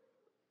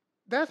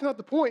 that's not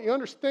the point. You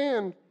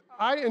understand,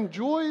 I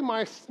enjoy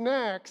my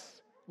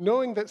snacks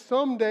knowing that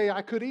someday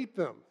I could eat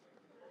them.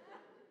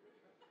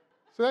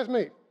 So that's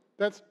me.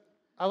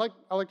 I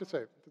like to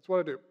say, that's what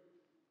I do.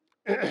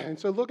 And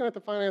so looking at the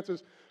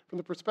finances from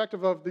the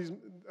perspective of these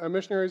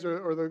missionaries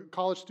or the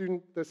college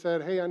student that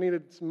said, hey, I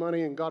needed some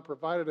money and God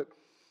provided it.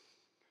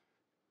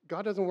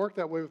 God doesn't work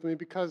that way with me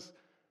because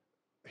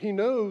he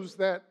knows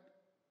that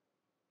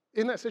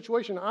in that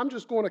situation, I'm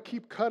just going to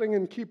keep cutting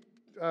and keep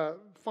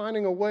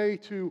finding a way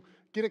to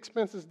get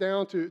expenses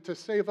down, to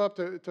save up,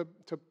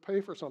 to pay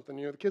for something.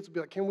 You know, the kids will be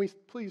like, can we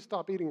please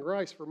stop eating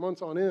rice for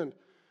months on end?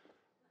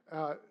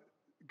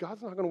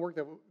 God's not going to work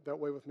that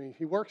way with me.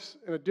 He works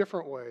in a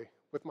different way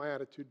with my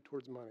attitude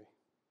towards money.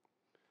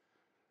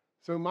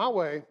 So my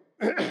way,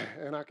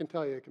 and I can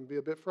tell you, it can be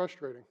a bit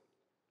frustrating.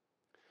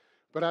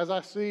 But as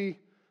I see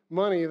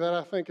money that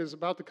I think is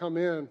about to come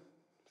in,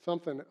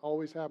 something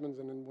always happens,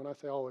 and when I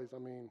say always, I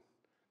mean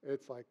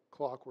it's like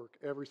clockwork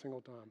every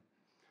single time.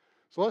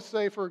 So let's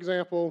say, for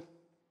example,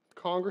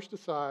 Congress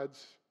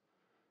decides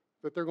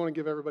that they're going to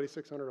give everybody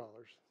 $600.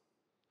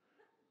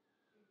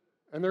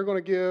 And they're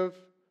going to give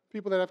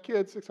people that have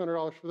kids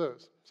 $600 for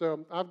those.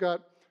 So I've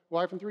got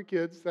wife and 3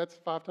 kids. That's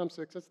 5 times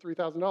 6. That's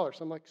 $3,000.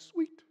 So I'm like,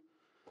 sweet.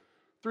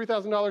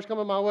 $3,000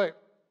 coming my way.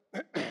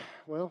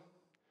 Well,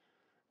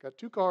 got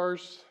 2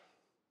 cars.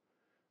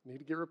 Need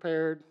to get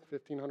repaired.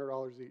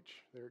 $1,500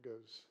 each. There it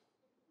goes.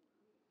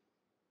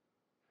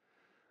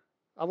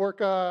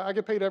 I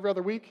get paid every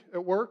other week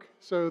at work.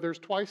 So there's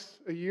twice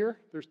a year.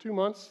 There's 2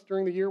 months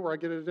during the year where I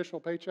get an additional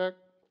paycheck.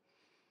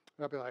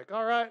 And I'll be like,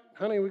 all right,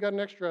 honey, we got an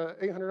extra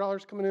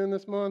 $800 coming in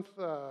this month.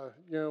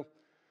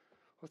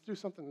 Let's do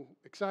something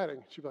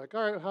exciting. She'd be like,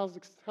 all right, how's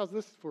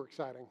this for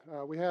exciting?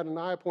 We had an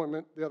eye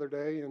appointment the other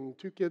day, and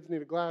 2 kids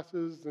needed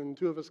glasses, and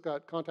 2 of us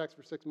got contacts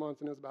for 6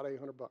 months, and it was about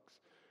 $800.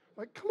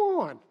 Like, come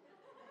on.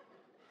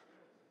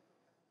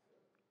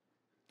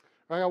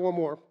 I got one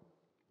more.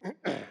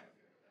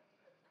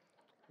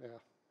 Yeah,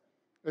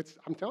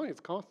 I'm telling you, it's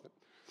constant.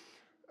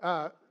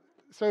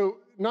 So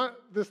not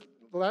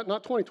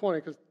 2020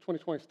 because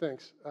 2020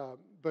 stinks,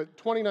 but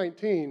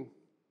 2019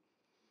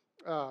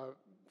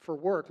 for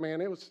work, man,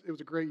 it was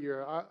a great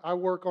year. I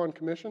work on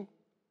commission,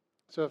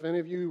 so if any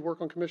of you work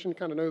on commission,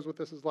 kind of knows what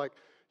this is like.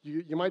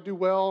 You might do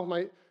well,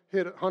 might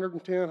hit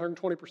 110,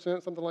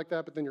 120%, something like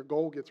that, but then your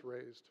goal gets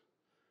raised,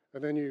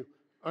 and then you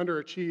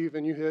underachieve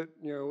and you hit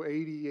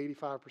 80,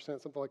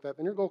 85%, something like that.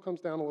 Then your goal comes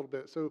down a little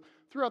bit. So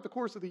throughout the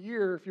course of the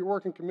year, if you're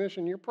working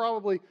commission, you're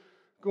probably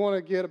going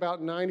to get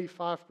about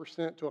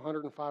 95% to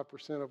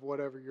 105% of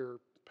whatever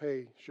your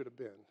pay should have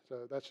been.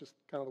 So that's just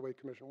kind of the way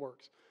commission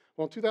works.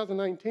 Well, in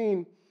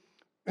 2019,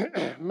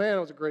 man, it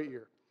was a great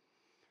year.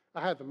 I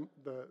had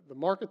the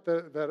market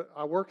that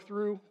I worked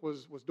through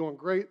was doing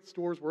great.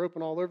 Stores were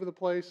open all over the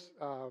place.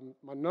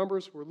 My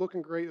numbers were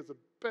looking great. It was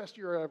the best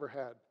year I ever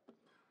had.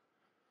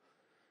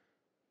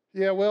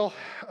 Yeah, well,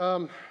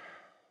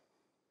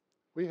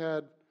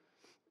 it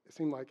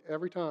seemed like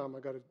every time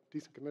I got a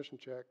decent commission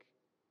check,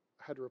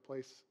 I had to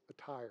replace a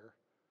tire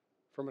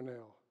from a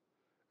nail.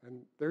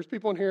 And there's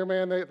people in here,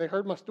 man, they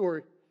heard my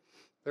story.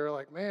 They were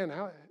like, man,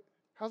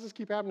 how's this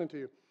keep happening to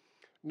you?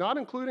 Not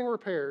including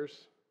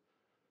repairs.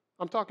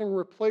 I'm talking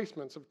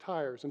replacements of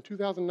tires. In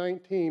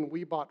 2019,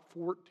 we bought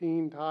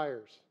 14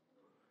 tires.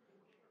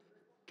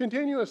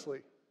 Continuously.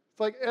 It's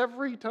like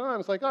every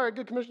time. It's like, all right,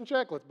 good commission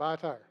check, let's buy a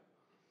tire.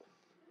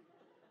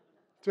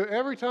 So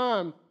every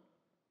time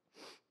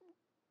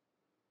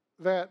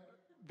that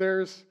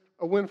there's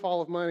a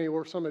windfall of money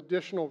or some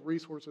additional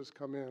resources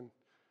come in,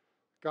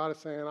 God is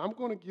saying, I'm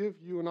going to give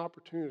you an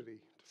opportunity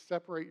to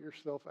separate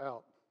yourself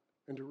out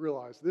and to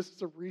realize this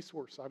is a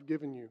resource I've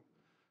given you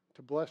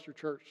to bless your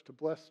church, to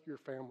bless your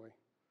family.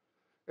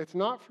 It's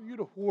not for you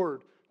to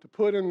hoard, to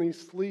put in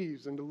these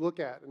sleeves and to look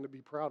at and to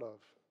be proud of.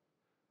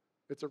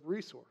 It's a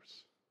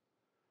resource.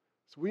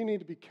 So we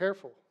need to be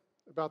careful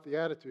about the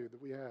attitude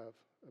that we have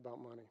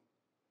about money.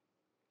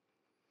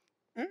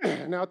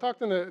 Now, I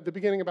talked in the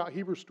beginning about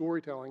Hebrew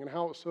storytelling and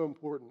how it's so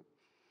important.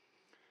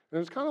 And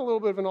there's kind of a little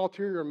bit of an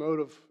ulterior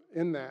motive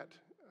in that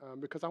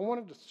because I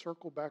wanted to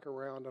circle back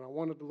around and I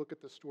wanted to look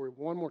at this story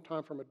one more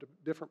time from a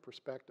different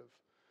perspective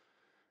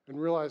and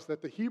realize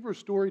that the Hebrew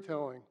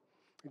storytelling,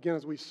 again,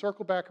 as we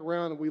circle back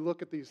around and we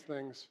look at these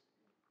things,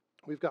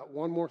 we've got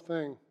one more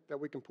thing that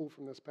we can pull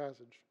from this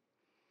passage.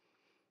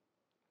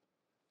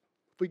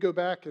 If we go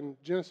back in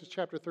Genesis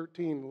chapter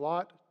 13,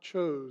 Lot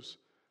chose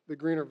the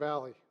greener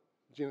valley.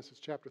 Genesis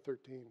chapter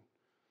 13.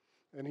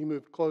 And he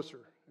moved closer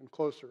and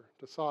closer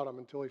to Sodom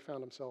until he found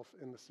himself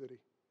in the city.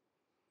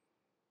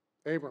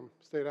 Abram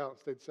stayed out and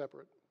stayed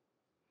separate.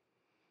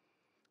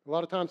 A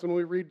lot of times when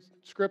we read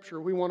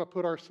Scripture, we want to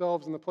put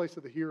ourselves in the place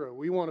of the hero.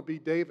 We want to be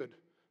David,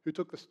 who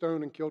took the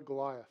stone and killed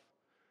Goliath.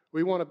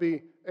 We want to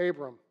be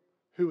Abram,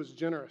 who was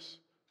generous,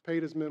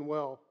 paid his men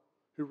well,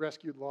 who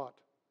rescued Lot.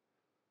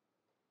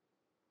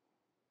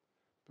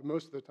 But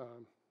most of the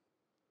time,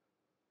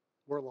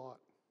 we're Lot.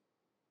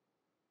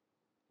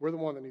 We're the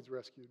one that needs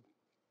rescued.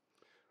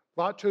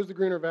 Lot chose the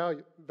greener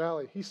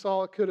valley. He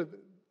saw it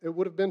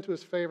would have been to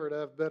his favor to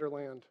have better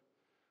land.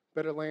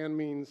 Better land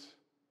means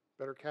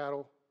better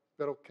cattle.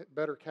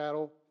 Better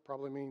cattle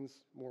probably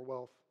means more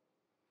wealth.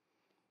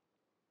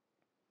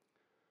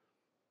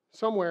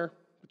 Somewhere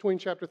between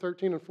chapter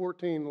 13 and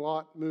 14,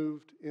 Lot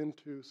moved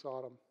into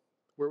Sodom,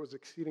 where it was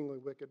exceedingly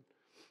wicked.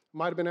 It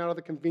might have been out of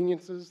the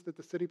conveniences that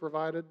the city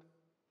provided.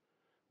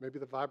 Maybe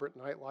the vibrant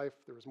nightlife,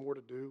 there was more to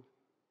do.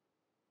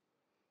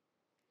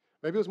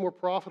 Maybe it was more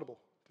profitable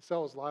to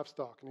sell his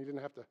livestock and he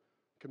didn't have to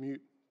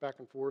commute back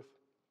and forth.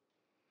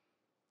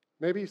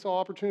 Maybe he saw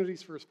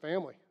opportunities for his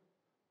family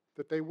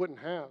that they wouldn't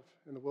have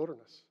in the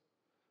wilderness.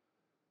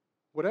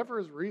 Whatever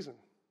his reason,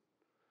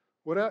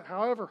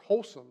 however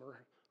wholesome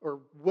or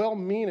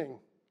well-meaning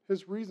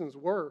his reasons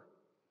were,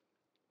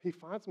 he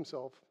finds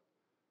himself,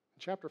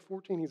 in chapter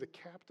 14, he's a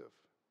captive,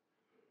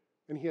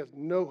 and he has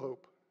no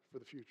hope for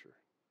the future.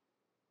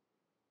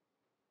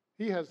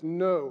 He has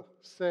no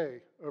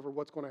say over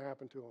what's going to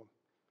happen to him.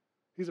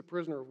 He's a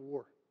prisoner of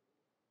war.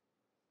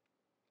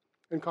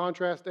 In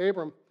contrast,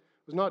 Abram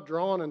was not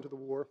drawn into the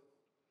war.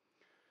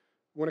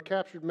 When a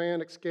captured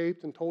man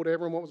escaped and told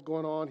Abram what was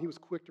going on, he was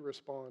quick to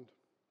respond.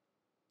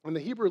 And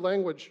the Hebrew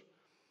language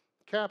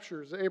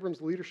captures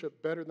Abram's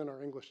leadership better than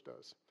our English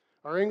does.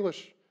 Our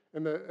English,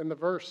 in the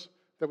verse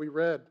that we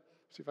read,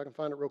 see if I can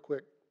find it real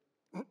quick.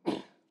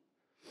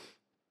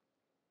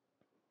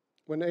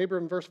 When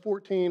Abram, verse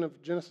 14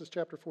 of Genesis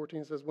chapter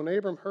 14 says, when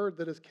Abram heard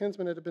that his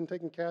kinsman had been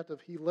taken captive,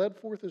 he led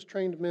forth his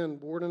trained men,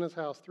 born in his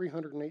house,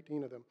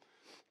 318 of them.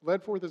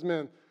 Led forth his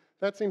men.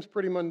 That seems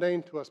pretty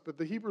mundane to us, but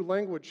the Hebrew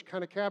language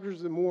kind of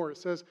captures it more. It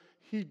says,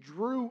 he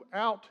drew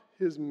out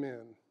his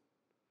men.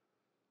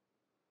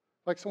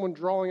 Like someone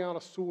drawing out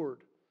a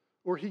sword.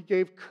 Or he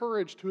gave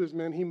courage to his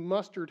men. He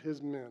mustered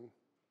his men.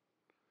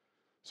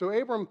 So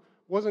Abram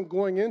wasn't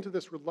going into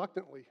this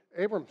reluctantly.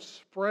 Abram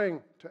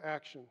sprang to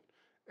action.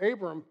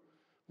 Abram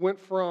went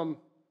from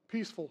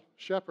peaceful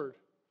shepherd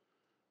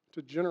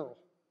to general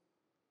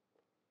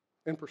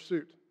in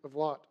pursuit of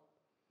Lot.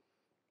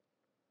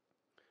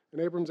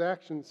 And Abram's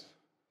actions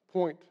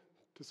point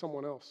to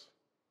someone else.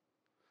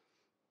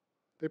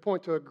 They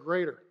point to a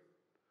greater,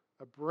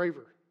 a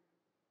braver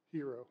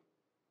hero.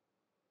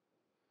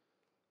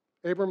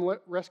 Abram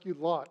rescued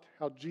Lot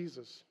how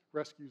Jesus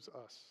rescues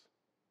us.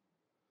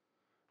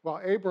 While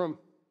Abram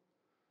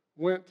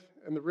went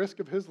in the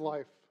risk of his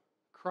life,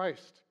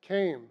 Christ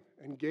came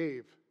and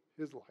gave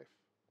his life.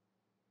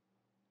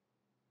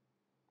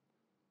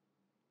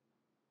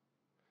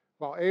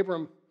 While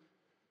Abram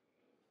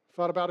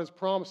thought about his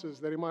promises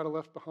that he might have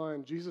left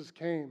behind, Jesus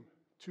came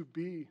to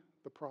be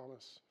the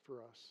promise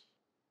for us.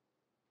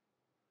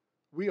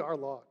 We are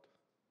Lot.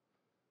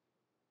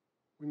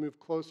 We move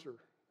closer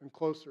and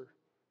closer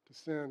to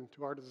sin,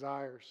 to our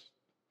desires,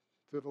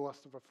 to the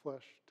lust of our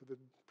flesh, to the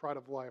pride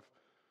of life.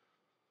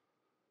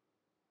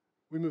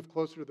 We move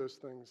closer to those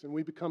things, and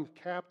we become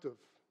captive,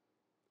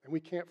 and we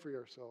can't free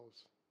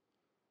ourselves.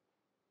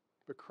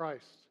 But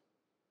Christ,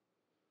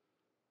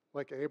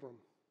 like Abram,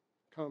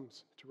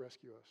 comes to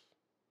rescue us.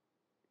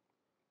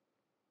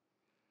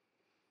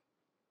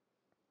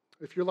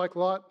 If you're like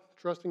Lot,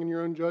 trusting in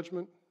your own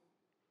judgment,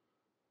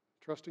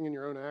 trusting in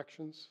your own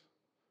actions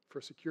for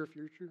a secure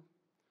future,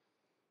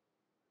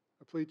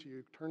 I plead to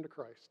you, turn to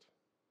Christ.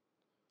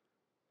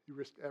 He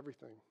risked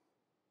everything,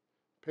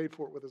 paid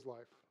for it with his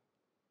life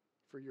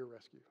for your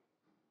rescue.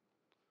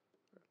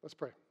 Let's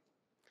pray.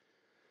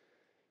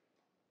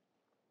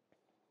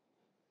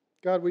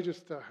 God, we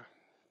just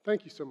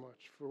thank you so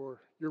much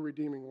for your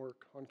redeeming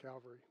work on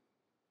Calvary.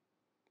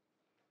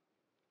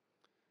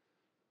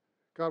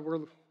 God, we're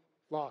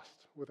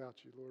lost without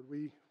you, Lord.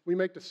 We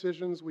make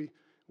decisions. We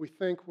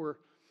think we're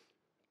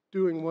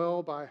doing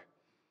well by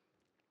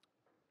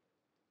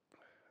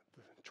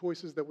the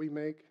choices that we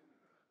make,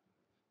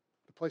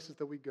 the places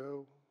that we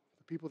go,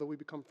 the people that we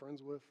become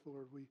friends with,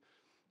 Lord.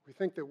 We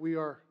think that we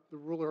are the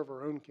ruler of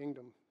our own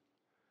kingdom.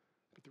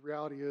 But the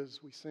reality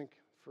is we sink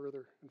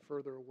further and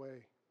further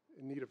away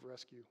in need of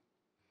rescue.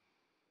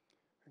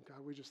 And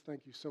God, we just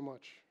thank you so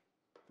much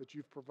that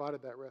you've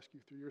provided that rescue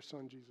through your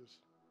Son, Jesus.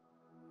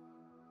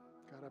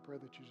 God, I pray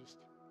that you just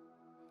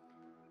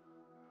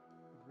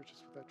enrich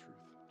us with that truth.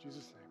 In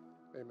Jesus'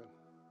 name, amen.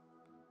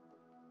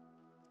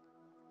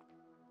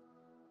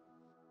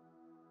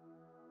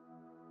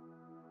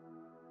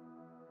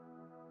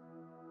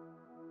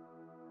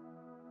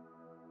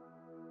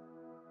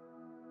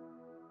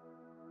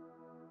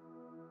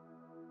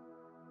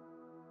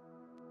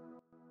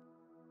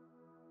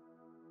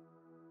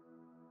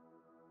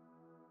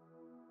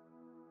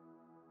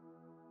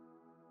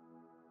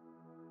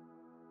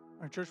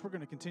 All right, church, we're going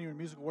to continue in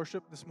musical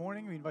worship this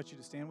morning. We invite you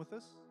to stand with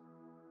us.